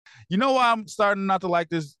You know why I'm starting not to like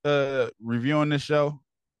this reviewing this show?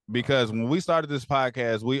 Because when we started this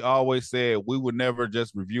podcast, we always said we would never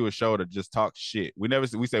just review a show to just talk shit. We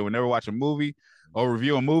say we never watch a movie or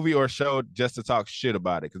review a movie or show just to talk shit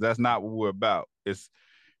about it, because that's not what we're about. It's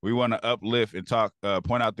we want to uplift and talk,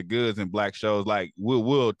 point out the goods in black shows. Like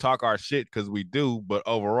we'll talk our shit because we do, but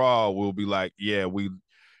overall we'll be like, yeah, we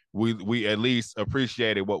at least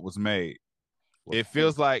appreciated what was made. It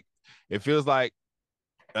feels like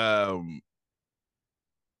um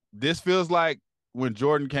this feels like when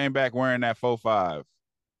Jordan came back wearing that 4-5,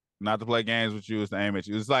 not to play games with you, it's to aim at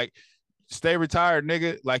you. It's like, stay retired,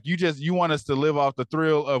 nigga. Like you want us to live off the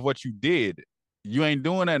thrill of what you did. You ain't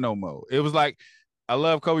doing that no more. It was like, I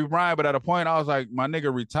love Kobe Bryant, but at a point I was like, my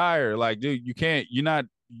nigga, retire. Like, dude, you can't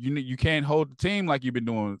hold the team like you've been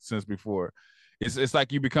doing since before. It's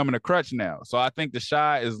like you becoming a crutch now. So I think the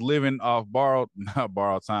Shy is living off not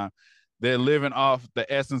borrowed time. They're living off the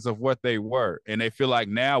essence of what they were, and they feel like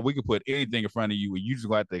now we can put anything in front of you, and you just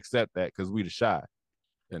have to accept that because we the Shy.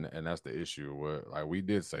 And that's the issue. Where like we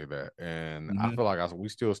did say that, and I feel like we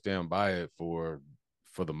still stand by it for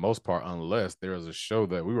the most part, unless there is a show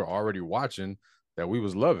that we were already watching that we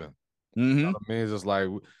was loving. You know what I mean? It's just like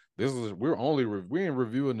we ain't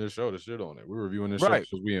reviewing this show to shit on it. We're reviewing this show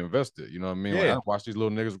because we invested. You know what I mean? Like, I watch these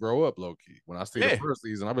little niggas grow up low key. When I see the first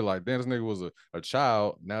season, I'll be like, damn, this nigga was a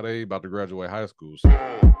child. Now they about to graduate high school. So.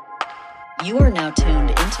 You are now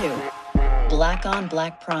tuned into Black on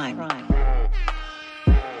Black Prime.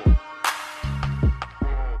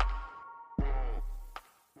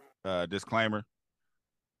 Disclaimer: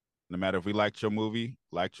 no matter if we liked your movie,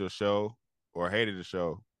 liked your show, or hated the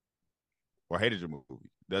show, or hated your movie,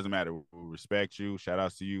 doesn't matter. We respect you, shout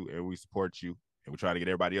outs to you, and we support you, and we try to get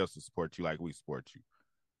everybody else to support you like we support you.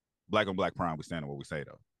 Black on Black Prime, we stand on what we say,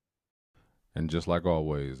 though. And just like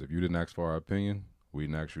always, if you didn't ask for our opinion, we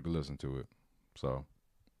didn't ask you to listen to it. So,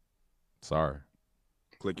 sorry.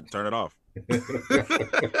 Click and turn it off.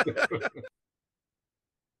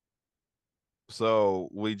 So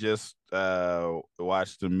we just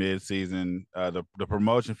watched the mid-season, the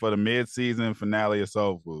promotion for the mid-season finale of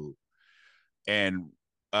Soul Food. And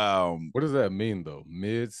what does that mean, though?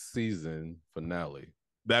 Mid-season finale.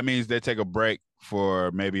 That means they take a break for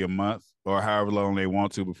maybe a month or however long they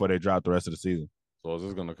want to before they drop the rest of the season. So is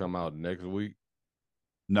this going to come out next week?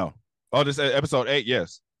 No. Oh, this episode 8,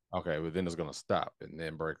 yes. Okay, but then it's going to stop and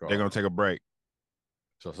then break off. They're going to take a break.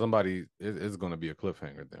 So somebody it's going to be a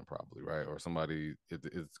cliffhanger then, probably, right? Or somebody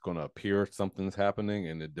it's going to appear something's happening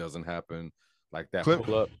and it doesn't happen. Like that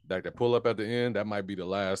pull up at the end, that might be the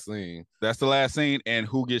last scene. That's the last scene, and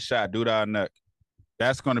who gets shot? Doodah Nuck.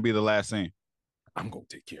 That's going to be the last scene. I'm going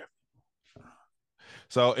to take care of it.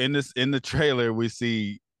 So in the trailer, we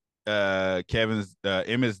see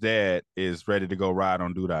Emmett's dad is ready to go ride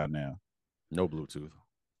on Doodah now. No Bluetooth.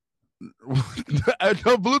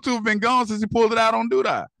 No Bluetooth been gone since he pulled it out on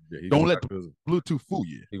Doodah. Yeah, don't let the Bluetooth fool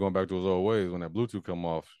you. He going back to his old ways. When that Bluetooth come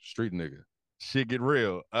off, street nigga. Shit get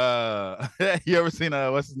real. You ever seen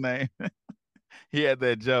what's his name? He had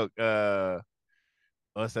that joke.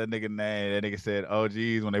 What's that nigga name? That nigga said, "Oh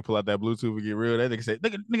geez," when they pull out that Bluetooth and get real. That nigga said,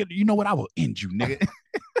 "Nigga, you know what? I will end you, nigga."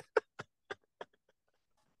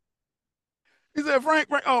 He said, Frank,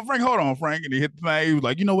 hold on, Frank. And he hit the thing. He was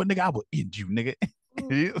like, "You know what, nigga? I will end you, nigga."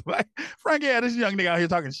 He was like, Frank, yeah, this young nigga out here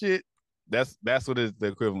talking shit. That's what is the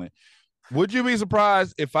equivalent. Would you be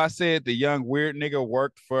surprised if I said the young weird nigga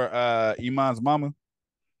worked for Iman's mama?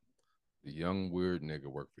 The young weird nigga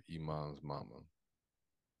worked for Iman's mama.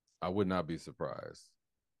 I would not be surprised.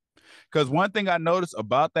 Because one thing I noticed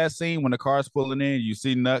about that scene when the car's pulling in, you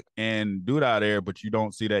see Nuck and Doodah there, but you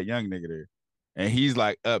don't see that young nigga there. And he's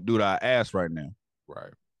like up Doodah ass right now.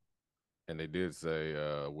 Right. And they did say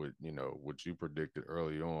what you predicted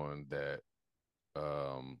early on, that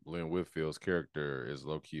Lynn Whitfield's character is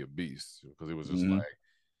low-key a beast, because it was just like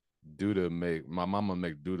my mama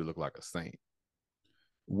make Doodah look like a saint.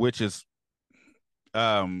 Which is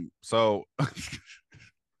so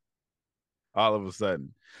all of a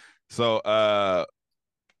sudden. So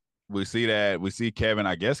we see Kevin,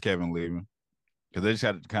 I guess Kevin leaving, because they just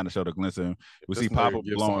had to kind of show the glimpse of him. We see Papa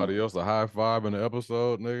give blowing somebody else a high five in the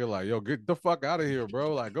episode, nigga. Like, yo, get the fuck out of here,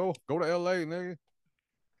 bro. Like, go to LA, nigga.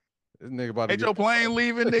 This nigga about to get your plane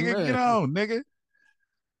leaving, nigga. Get on, nigga.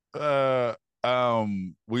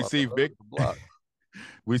 We see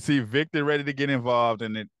we see Victor ready to get involved,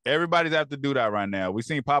 and everybody's have to do that right now. We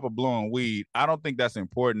seen Papa blowing weed. I don't think that's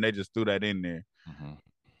important. They just threw that in there.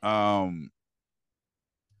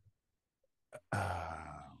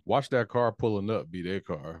 Watch that car pulling up be their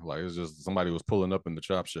car. Like, it's just somebody was pulling up in the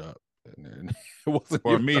chop shop. And it wasn't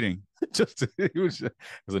for a meeting. it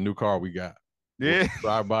was a new car we got. Yeah,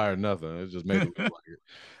 drive by or nothing. It just made it look like it.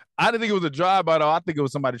 I didn't think it was a drive-by though. I think it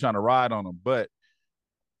was somebody trying to ride on him. But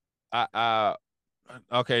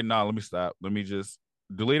okay, no, let me stop. Let me just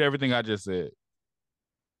delete everything I just said.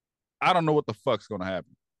 I don't know what the fuck's gonna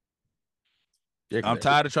happen. Yeah, I'm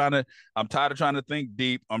tired of trying to think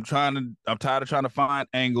deep. I'm tired of trying to find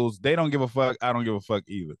angles. They don't give a fuck. I don't give a fuck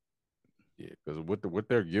either. Yeah, because what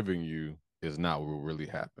they're giving you is not what really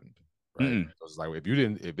happened. Right. So it's like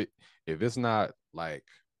if it's not like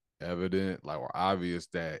evident, like or obvious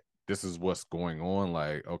that this is what's going on,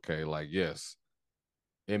 like, okay, like yes,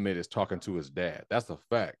 Emmett is talking to his dad. That's a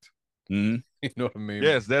fact. Mm-hmm. You know what I mean?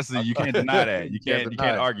 Yes, you can't deny that. You can't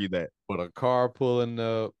argue that. But a car pulling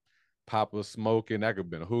up, Papa smoking, that could have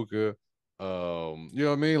been a hookah. You know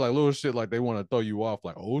what I mean? Like little shit like they want to throw you off,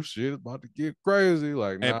 like, oh shit, it's about to get crazy.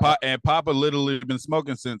 Like and Papa literally been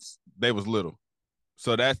smoking since they was little.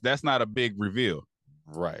 So that's not a big reveal.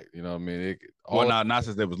 Right. You know what I mean? Not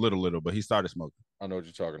since they was little, but he started smoking. I know what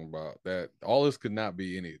you're talking about. That all this could not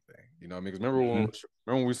be anything. You know what I mean? Because remember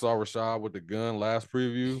when we saw Rashad with the gun last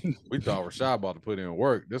preview? We thought Rashad about to put in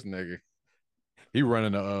work. This nigga, he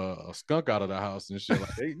running a skunk out of the house and shit.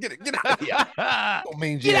 Like, hey, get out of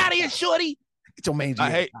here. Get out of here, shorty. Get your mangy.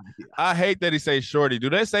 I hate that he say shorty. Do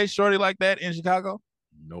they say shorty like that in Chicago?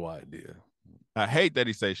 No idea. I hate that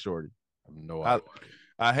he say shorty. I have no idea.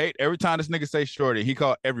 I hate every time this nigga say shorty, he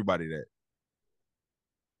call everybody that.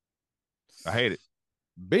 I hate it.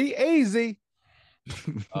 Be easy.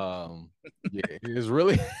 Yeah, it's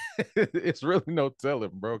really no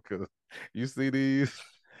telling, bro, because you see these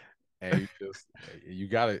and you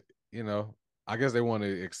got it, you know. I guess they want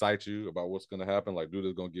to excite you about what's gonna happen, like dude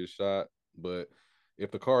is gonna get shot. But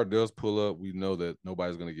if the car does pull up, we know that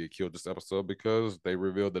nobody's gonna get killed this episode because they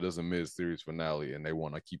revealed that it's a mid-series finale and they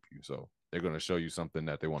want to keep you. So they're gonna show you something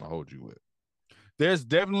that they want to hold you with. There's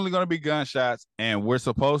definitely gonna be gunshots, and we're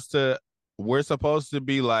supposed to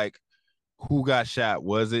be like, who got shot?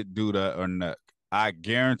 Was it Douda or Nuck? I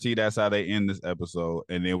guarantee that's how they end this episode.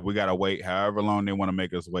 And then we got to wait however long they want to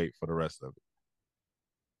make us wait for the rest of it.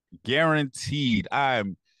 Guaranteed.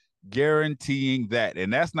 I'm guaranteeing that.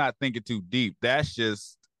 And that's not thinking too deep. That's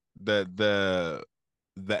just the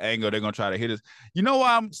angle they're going to try to hit us. You know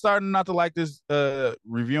why I'm starting not to like this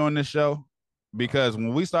reviewing this show? Because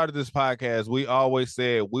when we started this podcast, we always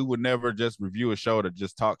said we would never just review a show to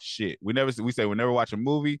just talk shit. We say we never watch a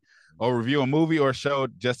movie or review a movie or a show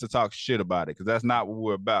just to talk shit about it, because that's not what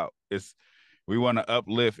we're about. We want to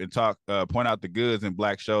uplift and talk, point out the goods in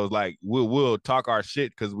Black shows. Like we'll talk our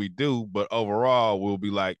shit because we do, but overall we'll be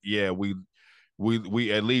like, yeah, we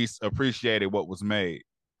at least appreciated what was made.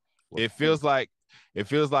 It feels like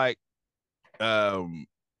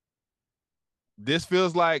this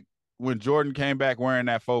feels like when Jordan came back wearing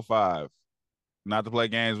that 4-5, not to play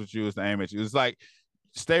games with you, it's to aim at you. It's like,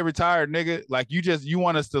 stay retired, nigga. Like you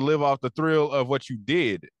want us to live off the thrill of what you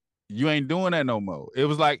did. You ain't doing that no more. It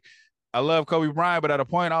was like, I love Kobe Bryant, but at a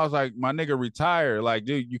point I was like, my nigga, retire. Like,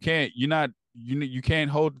 dude, you can't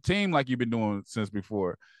hold the team like you've been doing since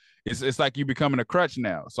before. It's like you becoming a crutch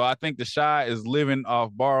now. So I think the Chi is living off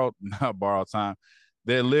not borrowed time.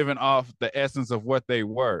 They're living off the essence of what they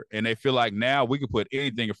were. And they feel like now we can put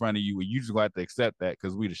anything in front of you and you just gonna have to accept that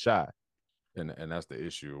because we the Chi. And that's the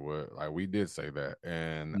issue. Where like we did say that,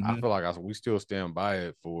 and I feel like we still stand by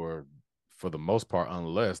it for the most part,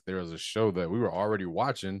 unless there is a show that we were already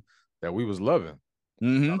watching that we was loving. You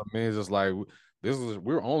know what I mean, it's just like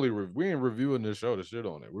we ain't reviewing this show to shit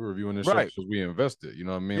on it. We're reviewing this show because we invested. You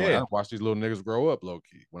know what I mean? Yeah. Like I watch these little niggas grow up low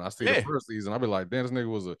key. When I see the first season, I'll be like, damn, this nigga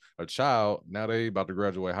was a child. Now they about to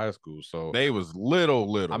graduate high school. So they was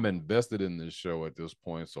little. I'm invested in this show at this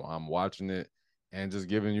point, so I'm watching it and just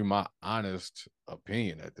giving you my honest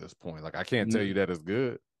opinion at this point. Like, I can't tell you that it's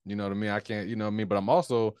good. You know what I mean? I can't, you know what I mean? But I'm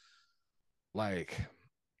also like,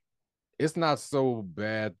 it's not so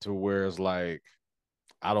bad to where it's like,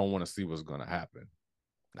 I don't want to see what's going to happen.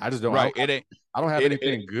 I just don't. Right. I don't have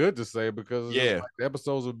anything good to say because like the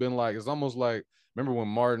episodes have been like, it's almost like, remember when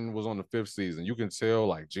Martin was on the 5th season, you can tell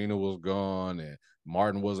like Gina was gone and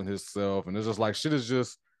Martin wasn't himself. And it's just like, shit is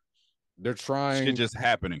just, they're trying. Shit just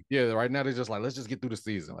happening. Yeah, right now they're just like, let's just get through the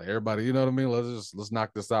season. Like everybody, you know what I mean? Let's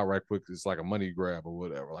knock this out right quick. It's like a money grab or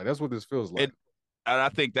whatever. Like that's what this feels like. And I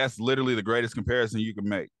think that's literally the greatest comparison you can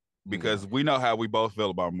make, because we know how we both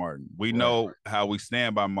feel about Martin. We know how we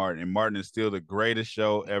stand by Martin, and Martin is still the greatest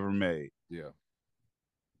show ever made. Yeah.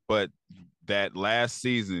 But that last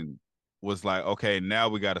season was like, okay, now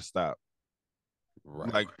we got to stop.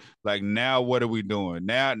 Right. Like now what are we doing?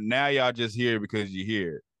 Now y'all just here because you're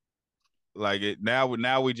here. Like it now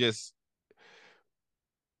we just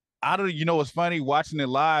I don't you know what's funny watching it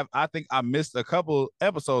live. I think I missed a couple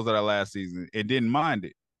episodes of that last season and didn't mind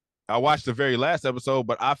it. I watched the very last episode,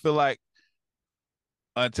 but I feel like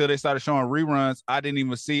until they started showing reruns, I didn't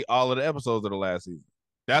even see all of the episodes of the last season.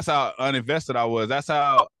 That's how uninvested I was. That's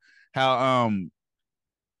how I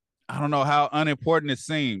don't know how unimportant it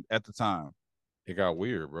seemed at the time. It got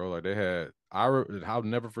weird, bro. Like they had I'll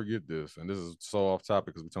never forget this, and this is so off topic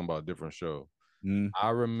because we're talking about a different show. I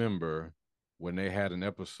remember when they had an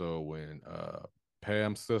episode when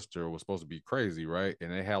Pam's sister was supposed to be crazy, right?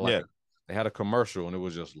 And they had they had a commercial, and it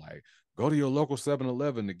was just like, go to your local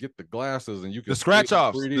 7-Eleven to get the glasses, and you can the scratch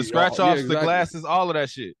offs, exactly. the glasses, all of that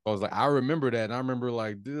shit. I was like, I remember that, and I remember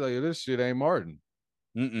like, dude, this shit ain't Martin.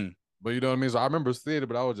 But you know what I mean? So I remember seeing it,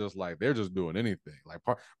 but I was just like, they're just doing anything. Like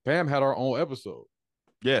Pam had her own episode.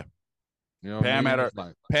 Yeah. You know what I mean? Had her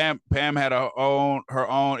like, Pam had her own.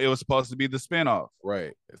 It was supposed to be the spinoff.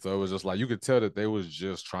 Right. So it was just like you could tell that they was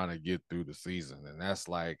just trying to get through the season. And that's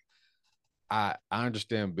like I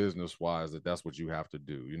understand business wise that's what you have to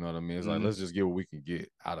do. You know what I mean? It's like let's just get what we can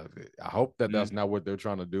get out of it. I hope that that's not what they're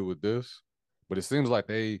trying to do with this, but it seems like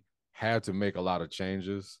they had to make a lot of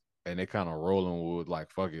changes and they kind of rolling with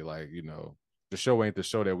like fuck it, like the show ain't the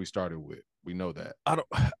show that we started with. We know that.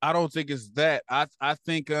 I don't think it's that. I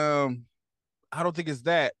think I don't think it's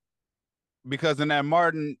that because in that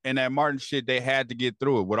Martin shit, they had to get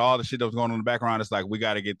through it with all the shit that was going on in the background. It's like we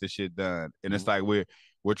got to get this shit done, and it's like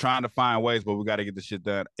we're trying to find ways, but we got to get this shit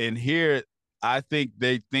done. And here, I think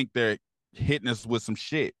they're hitting us with some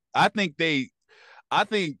shit. I think the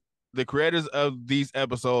creators of these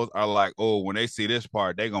episodes are like, oh, when they see this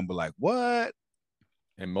part, they're gonna be like, what?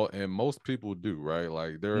 And most people do, right?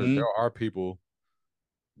 Like there are people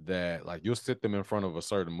that like you'll sit them in front of a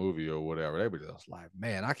certain movie or whatever, they be just like,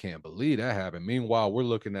 man, I can't believe that happened. Meanwhile, we're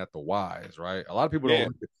looking at the whys, right? A lot of people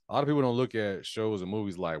don't look at shows and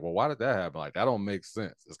movies like, well, why did that happen? Like that don't make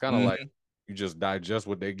sense. It's kind of like you just digest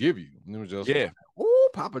what they give you. And it was just like, oh,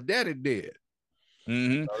 Papa Daddy did.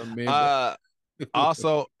 You know what I mean?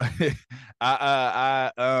 Also,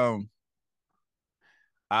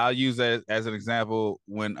 I'll use that as an example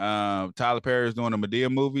when Tyler Perry was doing the Madea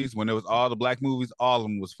movies, when it was all the black movies, all of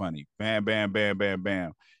them was funny. Bam, bam, bam, bam,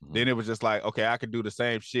 bam. Then it was just like, okay, I could do the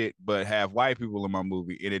same shit, but have white people in my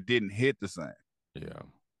movie, and it didn't hit the same. Yeah.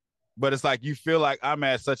 But it's like you feel like I'm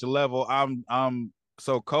at such a level, I'm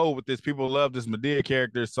so cold with this. People love this Madea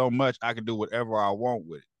character so much, I can do whatever I want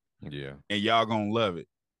with it. Yeah. And y'all gonna love it.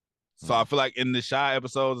 So I feel like in the Shy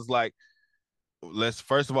episodes, it's like, let's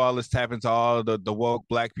tap into all the woke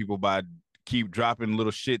black people by keep dropping little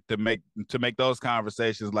shit to make those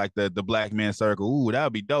conversations like the black man circle. Ooh, that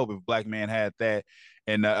would be dope if black man had that.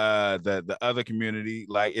 And the other community,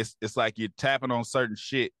 like it's like you're tapping on certain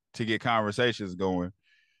shit to get conversations going.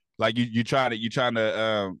 Like you trying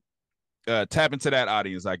to tap into that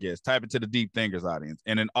audience, I guess, tap into the deep thinkers audience,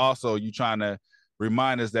 and then also you trying to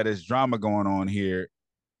remind us that there's drama going on here.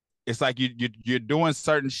 It's like you're doing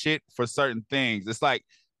certain shit for certain things. It's like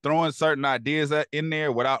throwing certain ideas in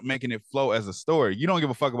there without making it flow as a story. You don't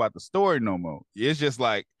give a fuck about the story no more. It's just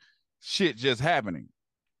like shit just happening.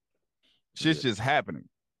 Shit's just happening.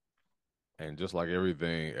 And just like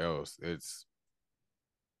everything else,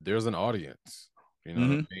 there's an audience. You know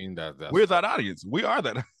what I mean? We're that audience. We are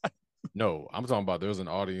that. No, I'm talking about there's an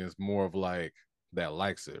audience more of like that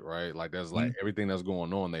likes it, right? Like there's like everything that's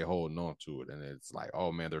going on, they holding on to it, and it's like,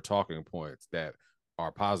 oh man, they're talking points that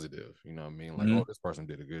are positive. You know what I mean? Like, oh, this person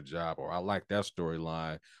did a good job, or I like that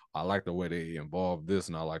storyline. I like the way they involved this,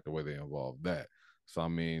 and I like the way they involved that. So I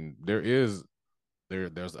mean, there's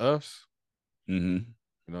us. You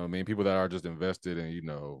know what I mean? People that are just invested in, you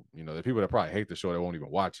know, the people that probably hate the show that won't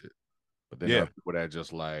even watch it. But then there are people that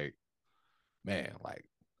just like, man, like,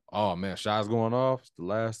 oh man, Shy's going off. It's the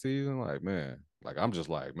last season. Like, man, like I'm just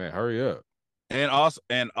like, man, hurry up. And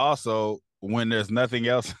also when there's nothing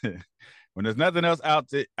else, when there's nothing else out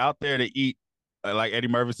there to eat, like Eddie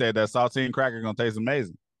Murphy said, that saltine cracker gonna taste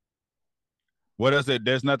amazing. What is it?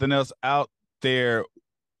 There's nothing else out there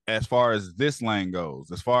as far as this lane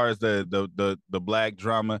goes, as far as the black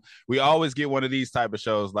drama. We always get one of these type of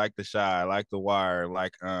shows like The Chi, like The Wire,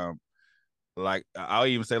 like I'll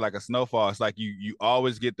even say like a Snowfall. It's like you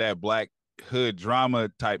always get that black hood drama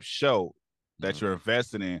type show that you're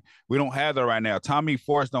invested in. We don't have that right now. Tommy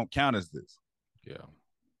Force don't count as this. Yeah.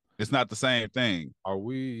 It's not the same thing. Are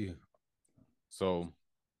we so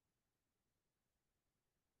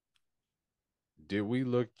did we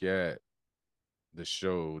look at the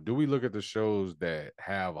show? Do we look at the shows that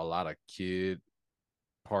have a lot of kid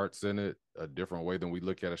parts in it a different way than we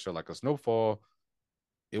look at a show like a Snowfall?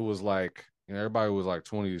 it was like, you know, everybody was like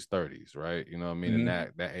 20s, 30s, right? You know what I mean? In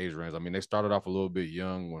that age range. I mean, they started off a little bit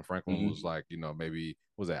young when Franklin was like, you know, maybe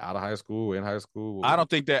was that out of high school, in high school? I don't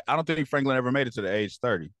think Franklin ever made it to the age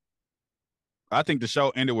 30. I think the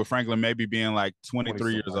show ended with Franklin maybe being like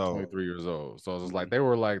 23 years like old. 23 years old. So it was like they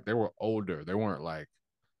were older. They weren't like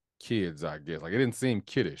kids, I guess. Like it didn't seem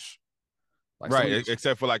kiddish. Like right,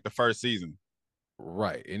 except for like the first season.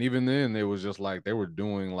 Right. And even then it was just like they were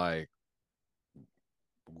doing like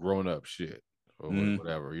grown up shit or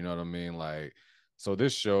whatever. You know what I mean? Like, so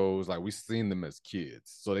this shows like we seen them as kids.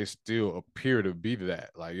 So they still appear to be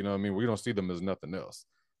that. Like, you know what I mean? We don't see them as nothing else.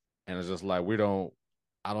 And it's just like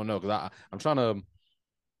I don't know, because I'm trying to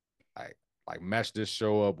like match this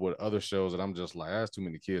show up with other shows that I'm just like, that's too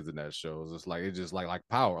many kids in that show. It's like it just like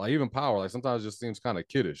Power, like even Power, like sometimes it just seems kind of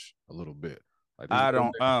kiddish a little bit. Like I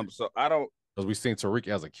don't because we seen Tariq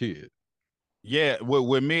as a kid. Yeah,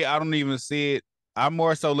 with me, I don't even see it. I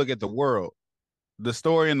more so look at the world, the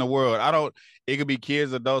story in the world. It could be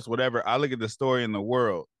kids, adults, whatever. I look at the story in the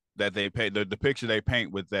world that they paint, the picture they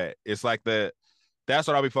paint with that. It's like that's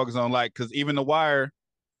what I'll be focused on. Like, because even The Wire,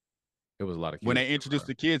 it was a lot of kids when they introduced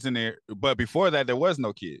the kids in there, but before that, there was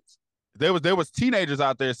no kids. There was teenagers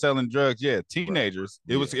out there selling drugs. Yeah, teenagers.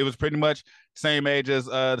 Right. It was pretty much same age as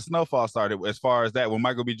the Snowfall started. As far as that, when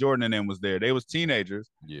Michael B. Jordan and them was there, they was teenagers.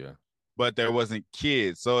 Yeah, but there wasn't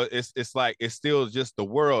kids. So it's like it's still just the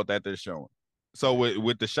world that they're showing. So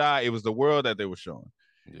with The Chi, it was the world that they were showing.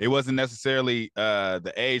 Yeah. It wasn't necessarily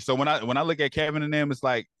the age. So when I look at Kevin and them, it's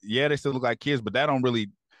like, yeah, they still look like kids, but that don't really.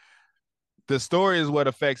 The story is what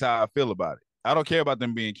affects how I feel about it. I don't care about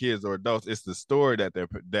them being kids or adults. It's the story that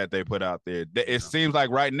they put out there. It seems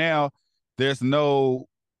like right now there's no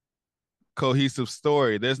cohesive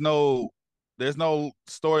story. There's no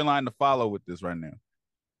storyline to follow with this right now.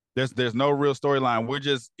 There's no real storyline. We're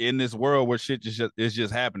just in this world where shit is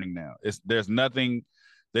just happening now. There's nothing.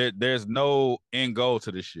 There's no end goal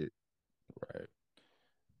to this shit. Right.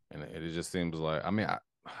 And it just seems like, I mean,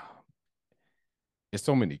 it's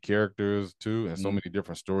so many characters too, and so many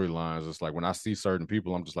different storylines. It's like when I see certain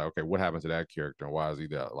people, I'm just like, okay, what happened to that character, and why is he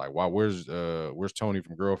that? Like, where's Tony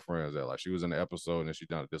from Girlfriends at? Like, she was in the episode and then she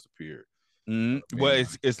done disappeared. Well,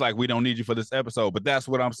 it's like we don't need you for this episode, but that's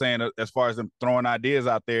what I'm saying as far as them throwing ideas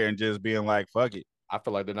out there and just being like, fuck it. I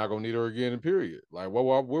feel like they're not gonna need her again. In period. Like,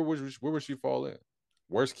 where would she fall in?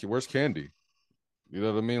 Where's Candy? You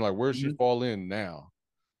know what I mean? Like, where's she fall in now?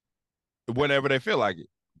 Whenever they feel like it.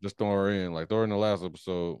 Just throw her in, like throw her in the last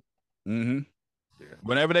episode. Yeah.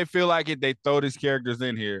 Whenever they feel like it, they throw these characters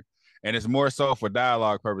in here, and it's more so for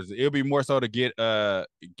dialogue purposes. It'll be more so to get a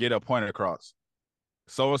point across.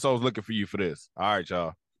 So and so's looking for you for this. All right,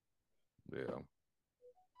 y'all. Yeah.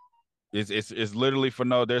 It's literally for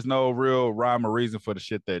there's no real rhyme or reason for the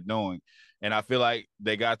shit they're doing. And I feel like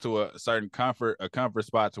they got to a certain comfort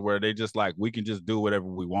spot to where they just like, we can just do whatever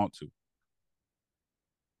we want to.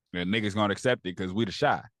 And niggas gonna accept it because we the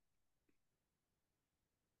Chi.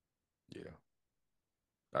 Yeah.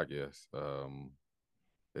 I guess.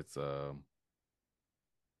 It's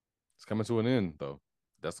coming to an end though.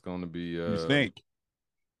 That's gonna be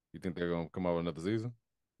you think they're gonna come out with another season?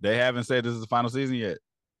 They haven't said this is the final season yet.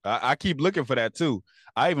 I keep looking for that too.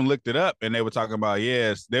 I even looked it up and they were talking about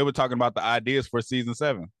the ideas for season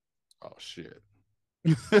 7. Oh shit.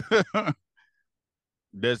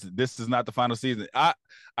 This is not the final season. I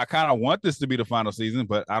kind of want this to be the final season,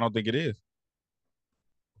 but I don't think it is.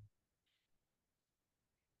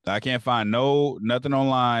 I can't find nothing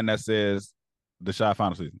online that says the Chi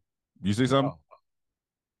final season. You see something?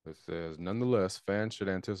 It says, nonetheless, fans should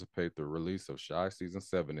anticipate the release of Chi season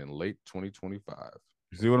 7 in late 2025.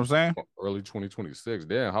 You see what I'm saying? Early 2026.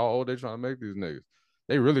 Damn, how old they trying to make these niggas?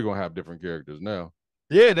 They really gonna have different characters now.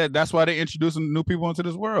 Yeah, that's why they introducing new people into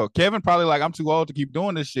this world. Kevin probably like, I'm too old to keep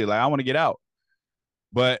doing this shit. Like, I want to get out.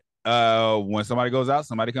 But when somebody goes out,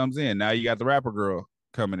 somebody comes in. Now you got the rapper girl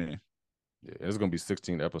coming in. Yeah, it's gonna be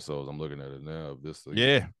 16 episodes. I'm looking at it now. This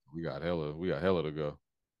yeah, we got hella to go.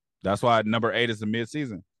 That's why number 8 is the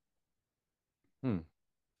mid-season. All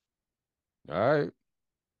right.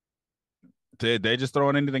 They just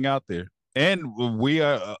throwing anything out there. And we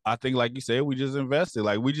are, I think, like you said, we just invested.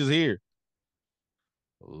 Like, we just here.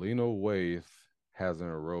 Lena Waithe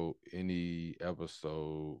hasn't wrote any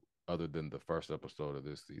episode other than the first episode of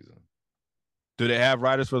this season. Do they have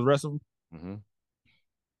writers for the rest of them? Mm-hmm.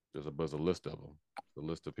 There's a list of them. The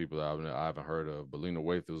list of people that I haven't heard of. But Lena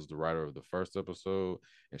Waithe is the writer of the first episode,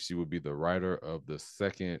 and she would be the writer of the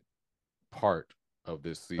second part of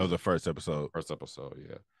this season. Of the first episode. First episode,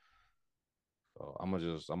 yeah. So I'm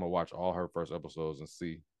gonna watch all her first episodes and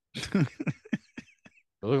see.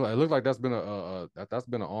 It looks like that's been that's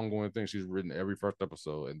been an ongoing thing. She's written every first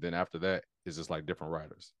episode, and then after that, it's just like different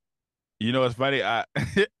writers. You know, it's funny. I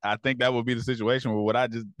I think that would be the situation with what I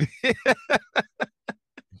just.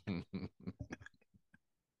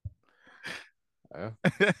 Yeah.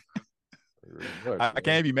 I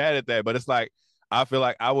can't be mad at that, but it's like I feel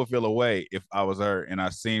like I would feel a way if I was her and I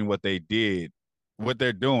seen what they did, what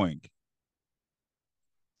they're doing.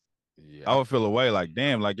 Yeah, I would feel a way like,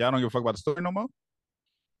 damn, like y'all don't give a fuck about the story no more.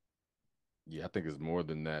 yeah, I think it's more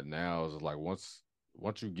than that now. It's like once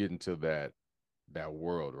you get into that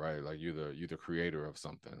world, right? Like you're the creator of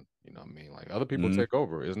something. You know what I mean? Like other people Mhm. take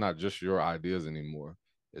over. It's not just your ideas anymore.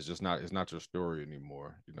 It's not your story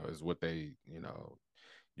anymore. You know, it's what they,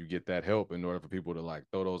 you get that help in order for people to like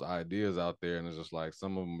throw those ideas out there, and it's just like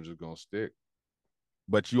some of them are just gonna stick.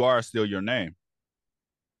 But you are still your name.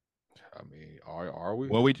 I mean, are we?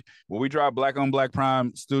 When we drop Black on Black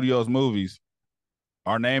Prime Studios movies,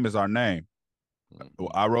 our name is our name. Mm-hmm.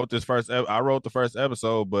 I wrote the first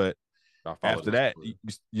episode, but I follow after this that, story.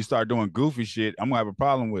 you start doing goofy shit. I'm gonna have a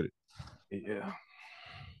problem with it. Yeah.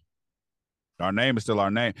 Our name is still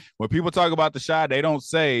our name. When people talk about the shot, they don't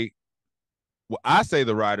say. Well, I say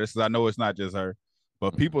the writer, because I know it's not just her,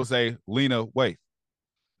 but people say Lena Waithe.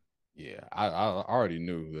 Yeah, I already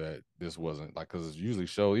knew that this wasn't like because it's usually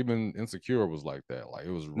show even Insecure was like that. Like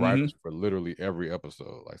it was writers for literally every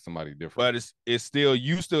episode, like somebody different. But it's still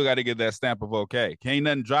you still got to get that stamp of okay. Can't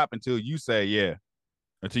nothing drop until you say yeah,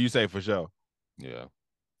 until you say for sure. Yeah.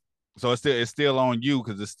 So it's still on you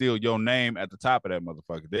because it's still your name at the top of that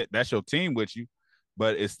motherfucker. That's your team with you,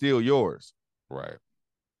 but it's still yours. Right.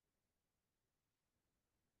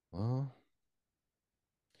 Well,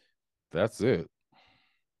 that's it.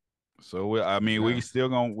 So we still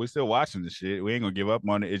watching the shit. We ain't gonna give up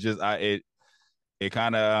on it. It's just it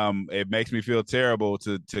kind of it makes me feel terrible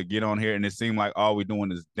to get on here and it seemed like all we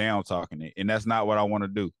doing is down talking it, and that's not what I want to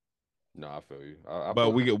do. No, I feel you. I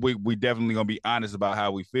But feel we definitely gonna be honest about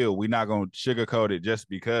how we feel. We're not gonna sugarcoat it just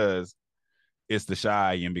because it's the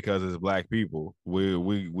shy and because it's black people.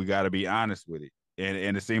 We got to be honest with it,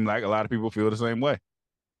 and it seemed like a lot of people feel the same way.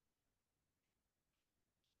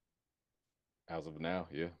 as of now,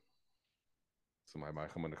 yeah. Somebody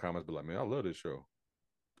might come in the comments, be like, "Man, I love this show."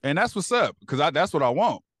 And that's what's up because that's what I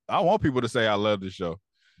want. I want people to say I love this show.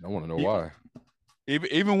 I want to know why.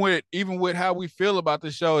 Even with how we feel about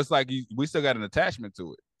the show, it's like we still got an attachment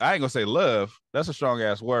to it. I ain't gonna say love. That's a strong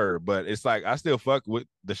ass word, but it's like I still fuck with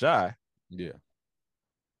the shy. Yeah.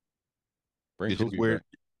 Bring It's just Coogie weird. back.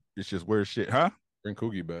 It's just weird shit, huh? Bring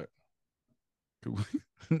Coogie back.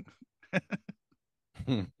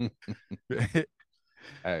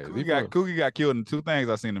 Hey, Cookie got killed in two things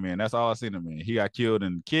I seen him in. That's all I seen him in. He got killed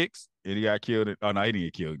in Kicks, and he got killed in. Oh no, he didn't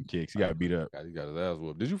get killed in Kicks. He got beat up. He got his ass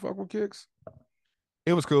whooped. Did you fuck with Kicks?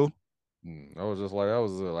 It was cool. I was just like, that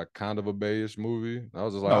was like kind of a Bayish movie. I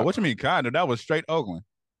was just like, No, what you mean kind of? That was straight Oakland.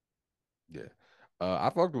 Yeah. I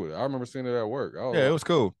fucked with it. I remember seeing it at work. Yeah, it was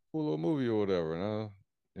cool. Cool little movie or whatever. And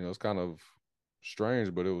it's kind of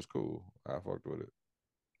strange, but it was cool. I fucked with it.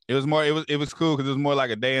 It was cool because it was more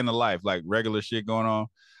like a day in the life, like regular shit going on.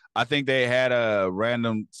 I think they had a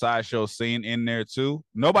random sideshow scene in there too.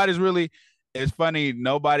 Nobody's really. It's funny.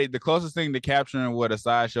 The closest thing to capturing what a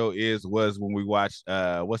sideshow was when we watched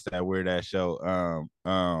what's that weird ass show?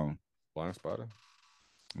 Blind Spotting?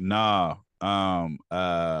 Nah.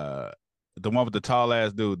 The one with the tall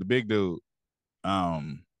ass dude, the big dude.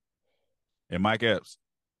 And Mike Epps.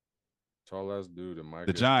 Tall ass dude and Mike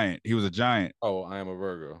The giant. He was a giant. Oh, I Am a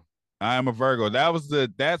Virgo. I Am a Virgo. That's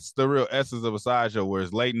the real essence of a sideshow where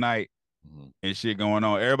it's late night and shit going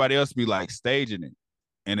on. Everybody else be like staging it,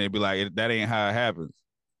 and they'd be like, "That ain't how it happens."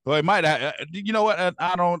 Well, it might. You know what?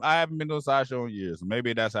 I haven't been to a sideshow in years. So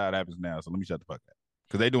maybe that's how it happens now. So let me shut the fuck up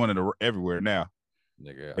because they doing it everywhere now.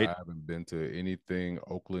 Nigga, I haven't been to anything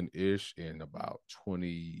Oakland-ish in about 20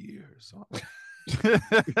 years.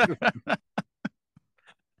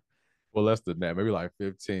 Well, less than that, maybe like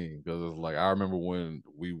 15. Because it's like I remember when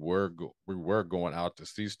we were going out to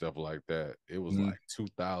see stuff like that. It was like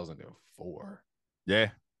 2004. Yeah,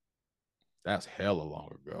 that's hella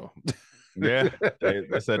long ago. Yeah,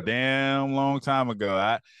 that's a damn long time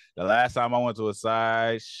ago. The last time I went to a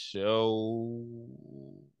side show,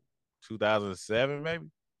 2007, maybe.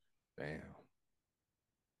 Damn.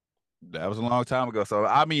 That was a long time ago. So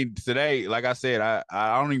I mean, today, like I said,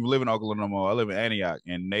 I don't even live in Oakland no more. I live in Antioch,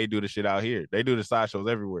 and they do the shit out here. They do the side shows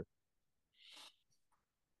everywhere.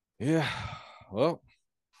 Yeah. Well,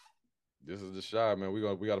 this is the shot, man. We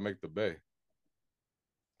got to make the Bay.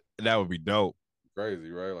 That would be dope. Crazy,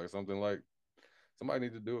 right? Like something like somebody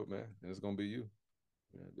need to do it, man, and it's gonna be you.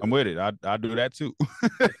 I'm with it. I do that too.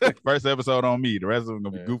 First episode on me. The rest of them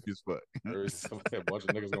gonna be goofy as fuck. A bunch of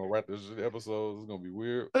niggas gonna write this shit episode. It's gonna be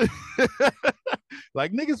weird.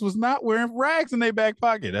 Like niggas was not wearing rags in their back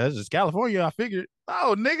pocket. That's just California. I figured.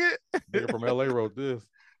 Oh, nigga. Nigga from LA wrote this.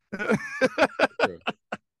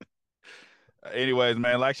 Anyways,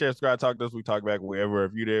 man, like, share, subscribe, talk to us. We talk back wherever.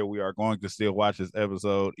 If you there, we are going to still watch this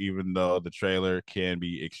episode, even though the trailer can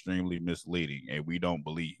be extremely misleading, and we don't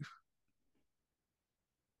believe.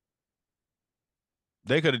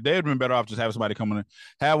 They'd have been better off just having somebody come on,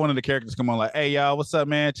 have one of the characters come on, like, hey, y'all, what's up,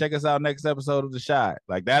 man? Check us out next episode of The Shot.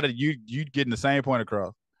 Like that, you'd getting the same point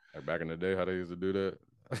across. Like back in the day, how they used to do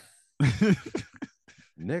that.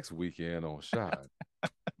 Next weekend on Shot.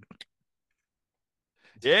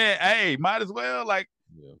 Yeah, hey, might as well. Like,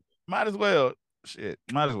 might as well. Shit,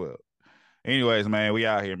 might as well. Anyways, man, we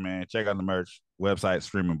out here, man. Check out the merch. Website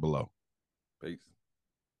streaming below. Peace.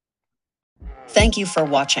 Thank you for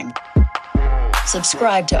watching.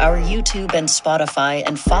 Subscribe to our YouTube and Spotify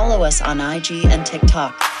and follow us on IG and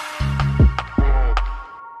TikTok.